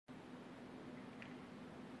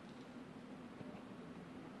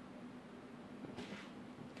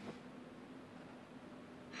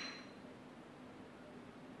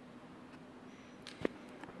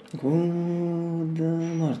Good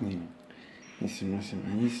morning,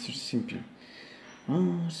 Mr. Simple.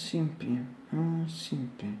 Oh, simple, oh,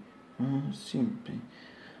 simple, oh, simple,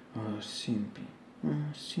 oh, simple,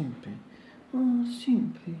 oh, simple, oh,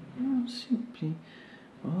 simple, oh, simple,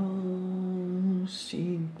 oh,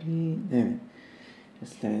 simply. David,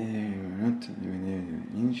 it's not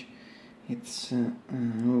David Lynch. It's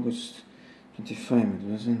August 25,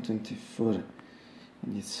 2024,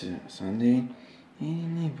 and it's Sunday.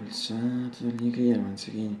 In Naples, totally clear once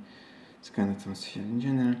again. It's kind of atmosphere in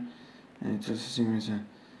general, and it's also similar to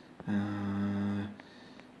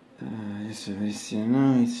yes, very still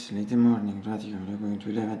now. It's late morning, practically we're going to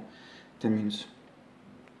 11, 10 minutes.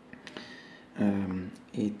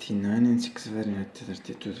 89 and 6 Fahrenheit,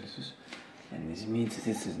 32 Celsius, and this means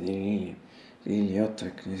this is really hot.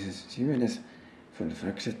 This is serious for the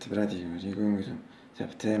fact that practically we're going to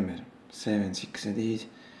September 7, 6 days.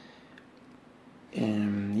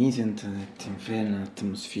 Isn't that infernal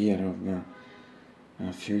atmosphere of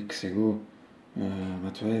a few weeks ago,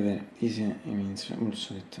 but however, this means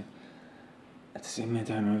also that at the same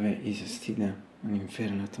time, is still an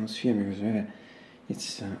infernal atmosphere, because however,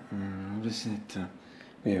 it's also that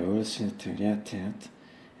we are also to react at,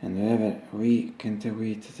 and however, we can't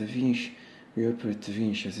wait to finish, we hope to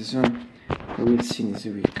finish the season, we will see this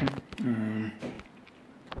week.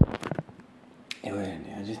 E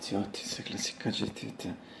bene, aggettivi otti, classic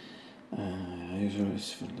aggettivi usually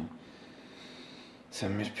for the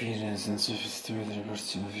summer period, sense of festival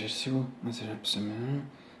portion of years ago, as a rap summer,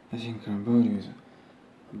 I think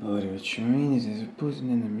body which means is supposed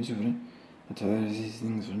in the missouri, at all these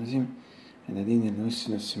things for the same, and I didn't know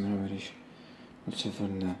similar also for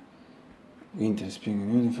the winter, spring,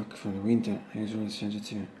 and autumn, for the winter, I usually say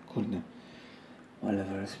aggettivi cold, while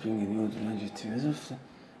for spring and autumn, aggettivi soft.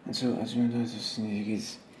 And so, as you know,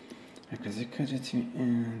 significa a classic aggettivi,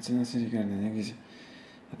 and se non si ricorda neanche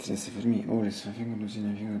attraverso per me, ora sta finendo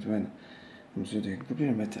significa bene, non so che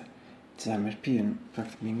capire, but summer period, in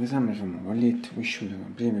fact, being summer from a late we should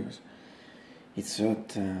complete because it's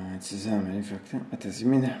hot, it's summer, in fact, at the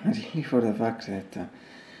same time, really for the fact that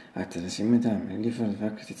at the same time, really for the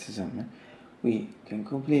fact that it's summer, we can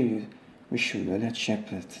complete because we should really accept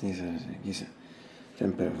that this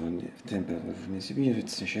temperature for this period,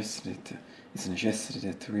 it's necessary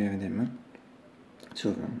that we have them.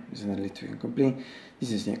 So, it's not little incomplete.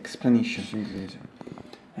 This is the explanation of English.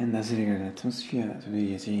 And as regards the atmosphere,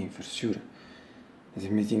 today is saying for sure that the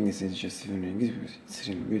meeting is just even English because it's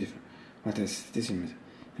really beautiful. What else? This is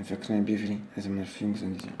in fact not beautiful as a matter of things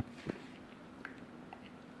on this.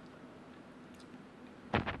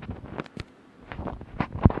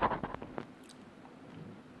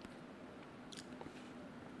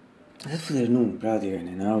 Afternoon, pratically,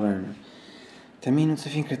 an hour. 10 minutes, I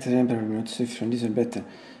think, at the temper, not so different, this is better.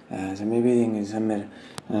 The meeting in summer,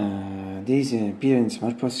 these appearance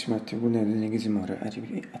more possible at the more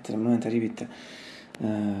at the moment I repeat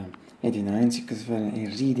 89 6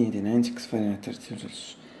 Fahrenheit, reading 89 6 Fahrenheit 32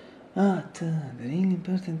 the really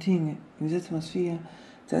important thing in this atmosphere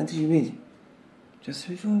is anticipated. Just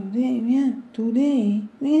before today,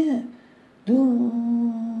 those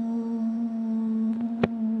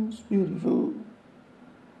beautiful.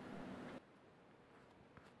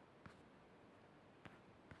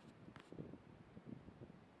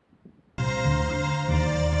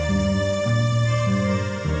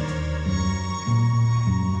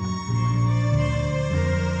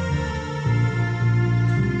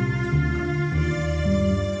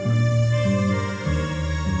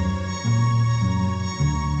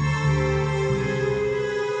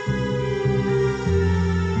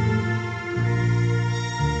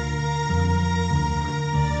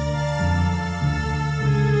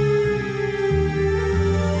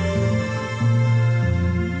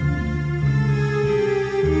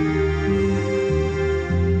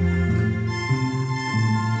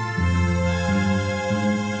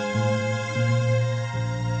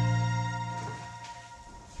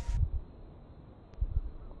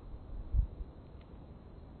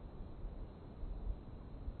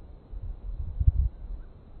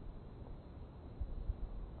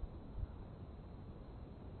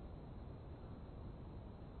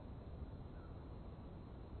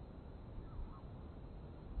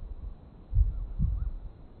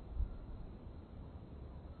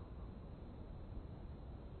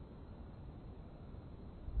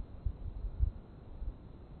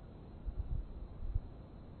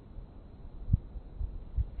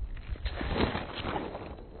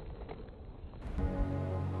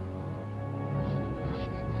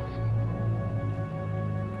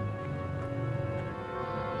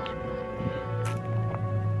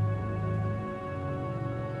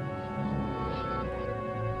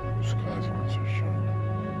 offuscati, non so,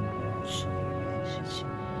 non so nel senso,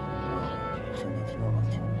 andati in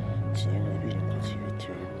avanti, bisogna capire così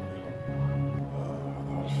attivare pubblico, ad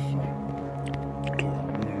alfa, che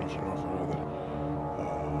non sono a far vedere,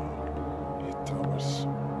 i towers,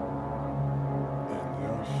 and the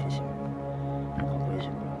office, compreso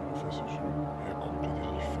l'office, e accumuli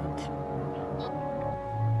degli effetti.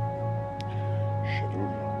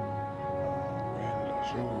 Schedule,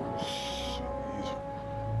 quella sul viso,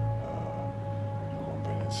 la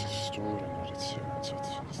competenza storia, narrazione,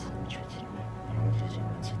 non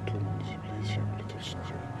fisicamente attorno alla disciplina, con le tensioni,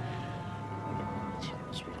 con le condizioni,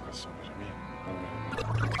 con spiegazione per me,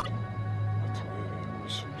 a trovare un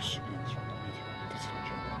solo dentro una media, una tensione,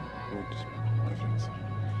 una differenza.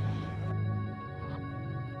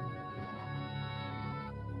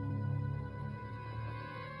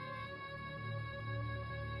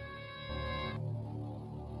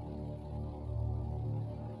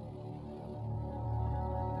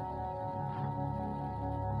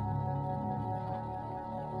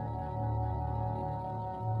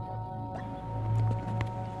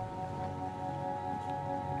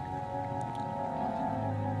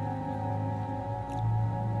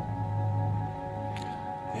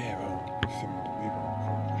 Stiamo vivo,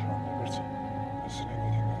 come facciamo le persone, se ne vede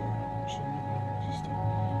che sono non esiste,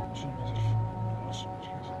 sono una selfie, non so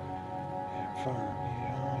perché, e infatti,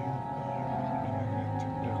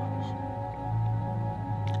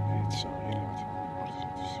 iniziamo, io ne metto un po' di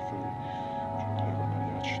questi film, cioè le cose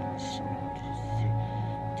vaccine, sono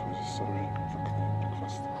tu si sta bene, fa cadere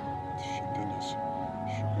breakfast, ti finta adesso,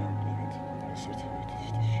 if you can't believe it, I started with this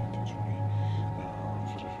shit, it's really,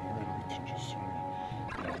 for a very bit ingestion.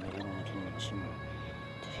 Insomma,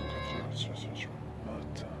 ti finché attraverso la sua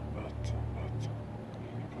batta, poi ti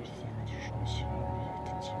tengo di scimmessione,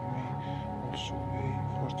 attenzione, also very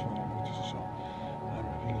fortunate to so, I'm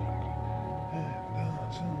feeling,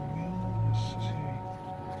 doesn't mean necessary.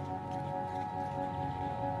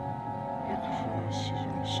 Ecco, forse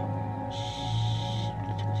sono